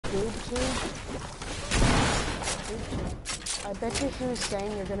boob tube? I bet you she was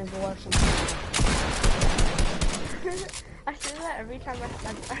saying you're gonna go watch some. I say that every time I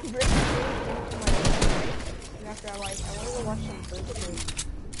bring it into my life. And after I'm like, I want to go watch some boob tube.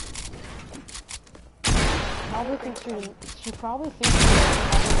 She probably thinks you're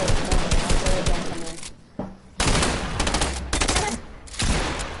having a phone after they don't come in.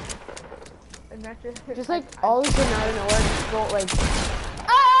 Just like all of a sudden out of nowhere, just go like,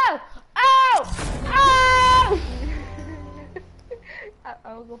 oh, oh, oh!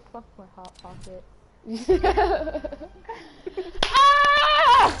 I'll go fuck my hot pocket.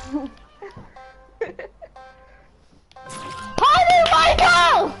 Ah! Harvey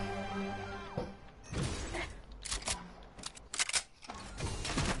Michael!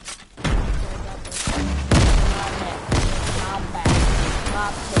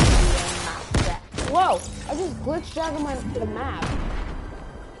 Whoa! I just glitched out of the map.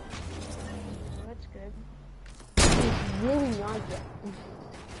 That's good. It's really not good.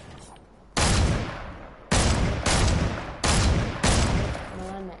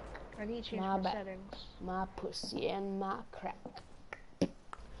 My neck. I need to change my settings. My pussy and my crack.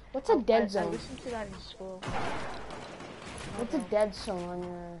 What's a dead zone? I listened to that in school. What's a dead zone on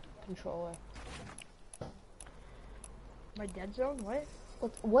your controller? My dead zone? What?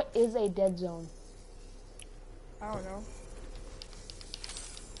 What is a dead zone? I don't know.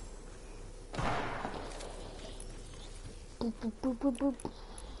 Boop, boop, boop, boop, boop.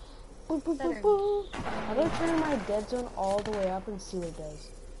 Boop, boop, boop, boop. How do I turn my dead zone all the way up and see what it does?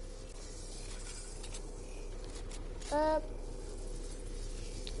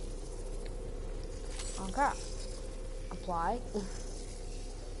 Okay. Apply.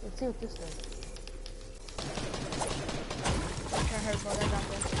 Let's see what this does. I heard about it.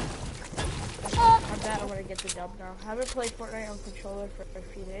 I bet I'm gonna get the dub now. I haven't played Fortnite on controller for a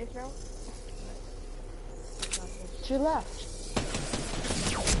few days now. To your left.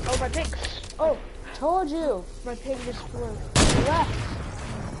 Oh, my pig! Oh, told you. My pig just flew. Left.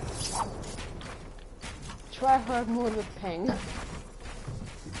 Try hard mode with ping.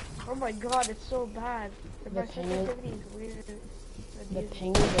 Oh my god, it's so bad. My sensitivity is weird. The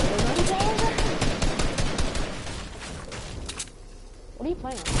ping is over. What are you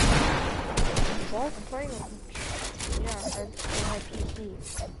playing on? I'm playing on, yeah, on my PC.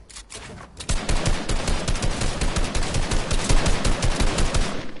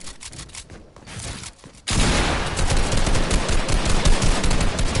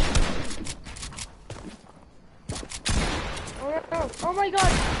 Oh my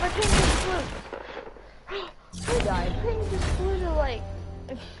god, my ping just flew. I died. My ping just flew to like,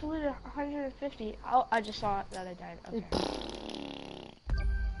 it flew to 150. Oh, I just saw that I died. Okay.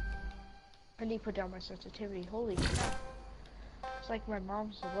 I need to put down my sensitivity. Holy crap. It's like my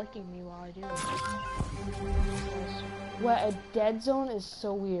mom's licking me while I do it. What, a dead zone is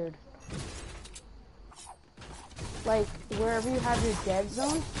so weird. Like, wherever you have your dead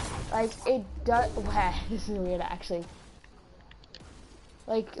zone, like, it does, wow, this is weird actually.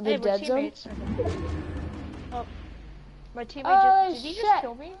 Like, the dead zone. Oh, my teammate did he just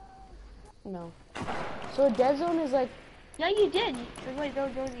kill me? No. So a dead zone is like, yeah, you did. Wait, no,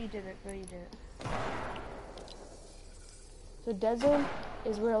 you didn't. No, you didn't. so dead zone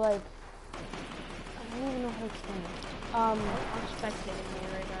is where like, I don't even know how to explain it. I'm spectating me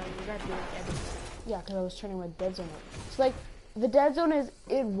right now. You gotta do everything. Yeah, because I was turning my dead zone on. So like, the dead zone is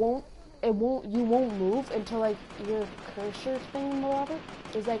you won't move until like your cursor thing or whatever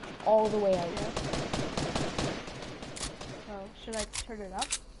is like all the way out. Yeah. Oh, should I turn it up?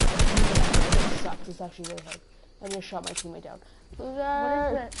 It sucks. It's actually really hard. I just shot my teammate down. What is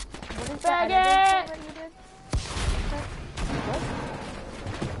that Faggot! that you did? What?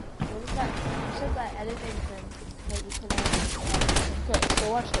 What is that? What is that editing thing that you put on? Okay, so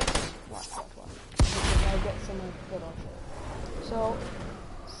watch this. Watch. Because I get some of the good off it. So,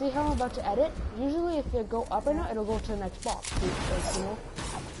 see how I'm about to edit? Usually if you go up or not, it'll go to the next box. Like, you know?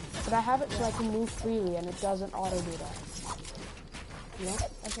 But I have it so I can move freely and it doesn't auto do that. You know?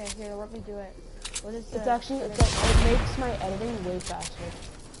 Okay, here, let me do it. What is It's actually, it makes my editing way faster.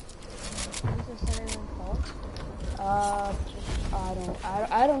 What is the setting called? I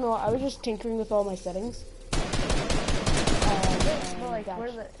don't know. I was just tinkering with all my settings. Well, like, where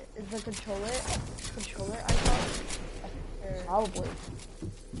is the controller icon? Probably.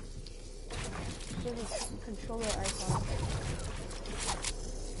 There's a controller icon.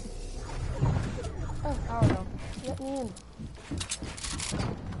 Oh, I don't know. Let me in.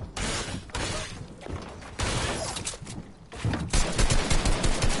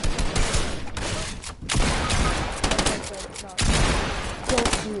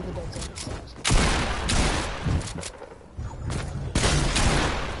 Don't do leave the dead zone. It sucks.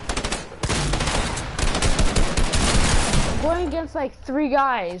 I'm going against like 3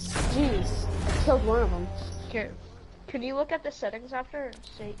 guys. Jeez. I killed one of them. Okay. Could you look at the settings after and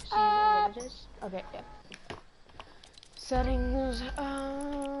see what it is? Okay, yeah. Settings,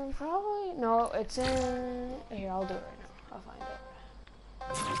 probably, no, it's in, here, I'll do it right now. I'll find it.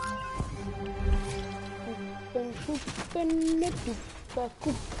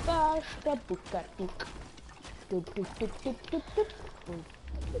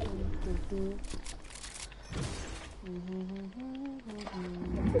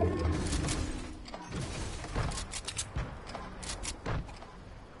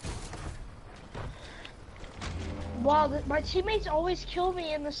 Wow, my teammates always kill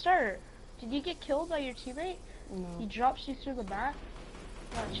me in the start. Did you get killed by your teammate? No. He drops you through the back?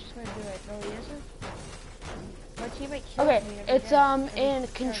 Watch, she's gonna do it. No, he isn't. My teammate kills me every day. In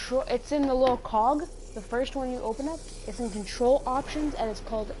control, it's in the little cog. The first one you open up, it's in control options, and it's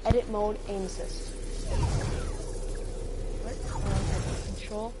called edit mode aim assist. What?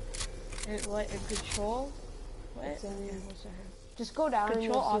 Control? And what? In control? What? It's in, Yeah, what's that? just go down.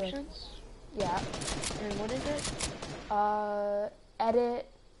 Control options? Yeah. And what is it? Edit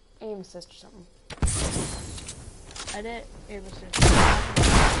aim assist or something. Edit aim assist. Yeah,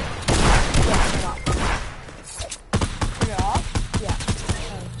 turn it off? Yeah.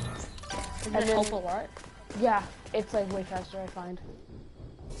 Does it help a lot? Yeah, it's like way faster, I find.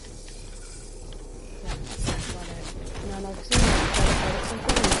 Yeah, that's about it. No, no, because edit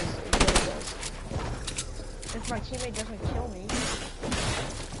something, it really does. If my teammate doesn't kill me.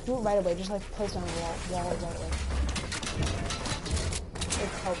 Do it right away, just like place down the wall right away.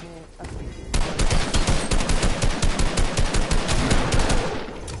 It's helped me. Okay.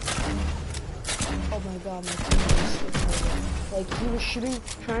 Oh my god, my teammate is like, he was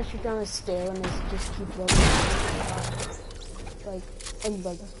trying to shoot down the stair and they just keep running. Like, and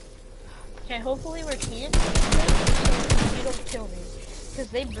like. Okay, hopefully we're teams. You don't kill me. Because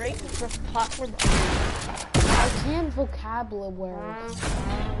they break the platform. I can't vocabulary.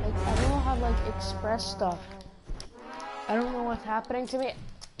 Like, I don't know how to, like, express stuff. I don't know what's happening to me.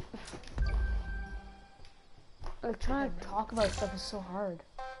 Like, trying to talk about stuff is so hard.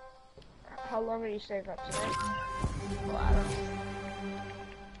 How long are you staying up tonight? Well, I don't know.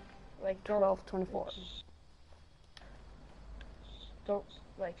 Like 12, 24. Don't,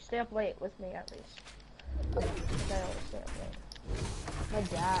 like, stay up late with me at least. Okay. Because I always stay up late. My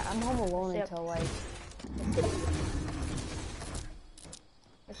dad, I'm home alone until, like...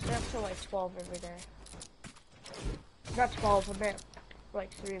 I stay up till like 12 every day. Not 12, I meant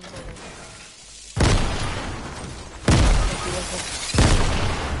like 3 in the morning.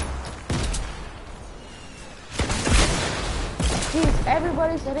 Jeez,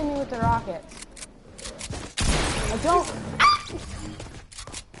 everybody's hitting me with the rockets. I don't...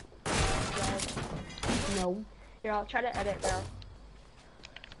 No. Here, I'll try to edit now.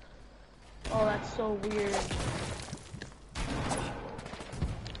 Oh, that's so weird.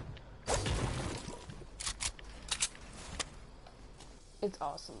 It's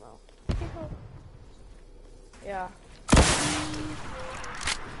awesome though. Yeah.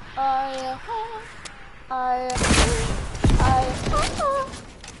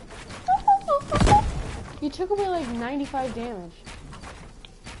 You took away like 95 damage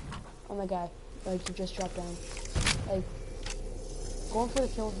on the guy. Like, you just dropped down. Like, going for the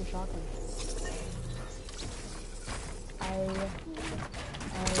kill with your shotgun.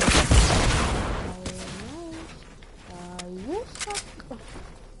 You suck.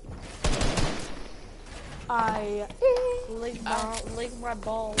 Lick my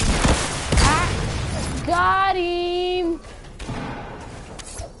balls. Got him.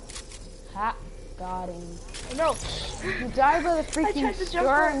 Ha, got him. No. You died by the freaking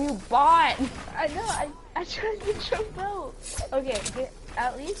sperm you bought. I know. I tried to jump out. Okay.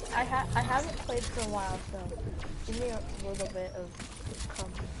 At least I haven't played for a while, so give me a little bit of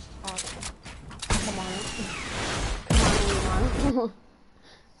come on. Come on.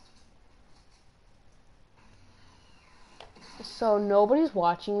 So nobody's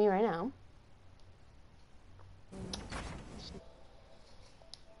watching me right now.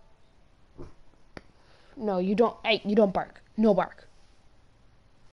 No, you don't. Hey, you don't bark. No bark.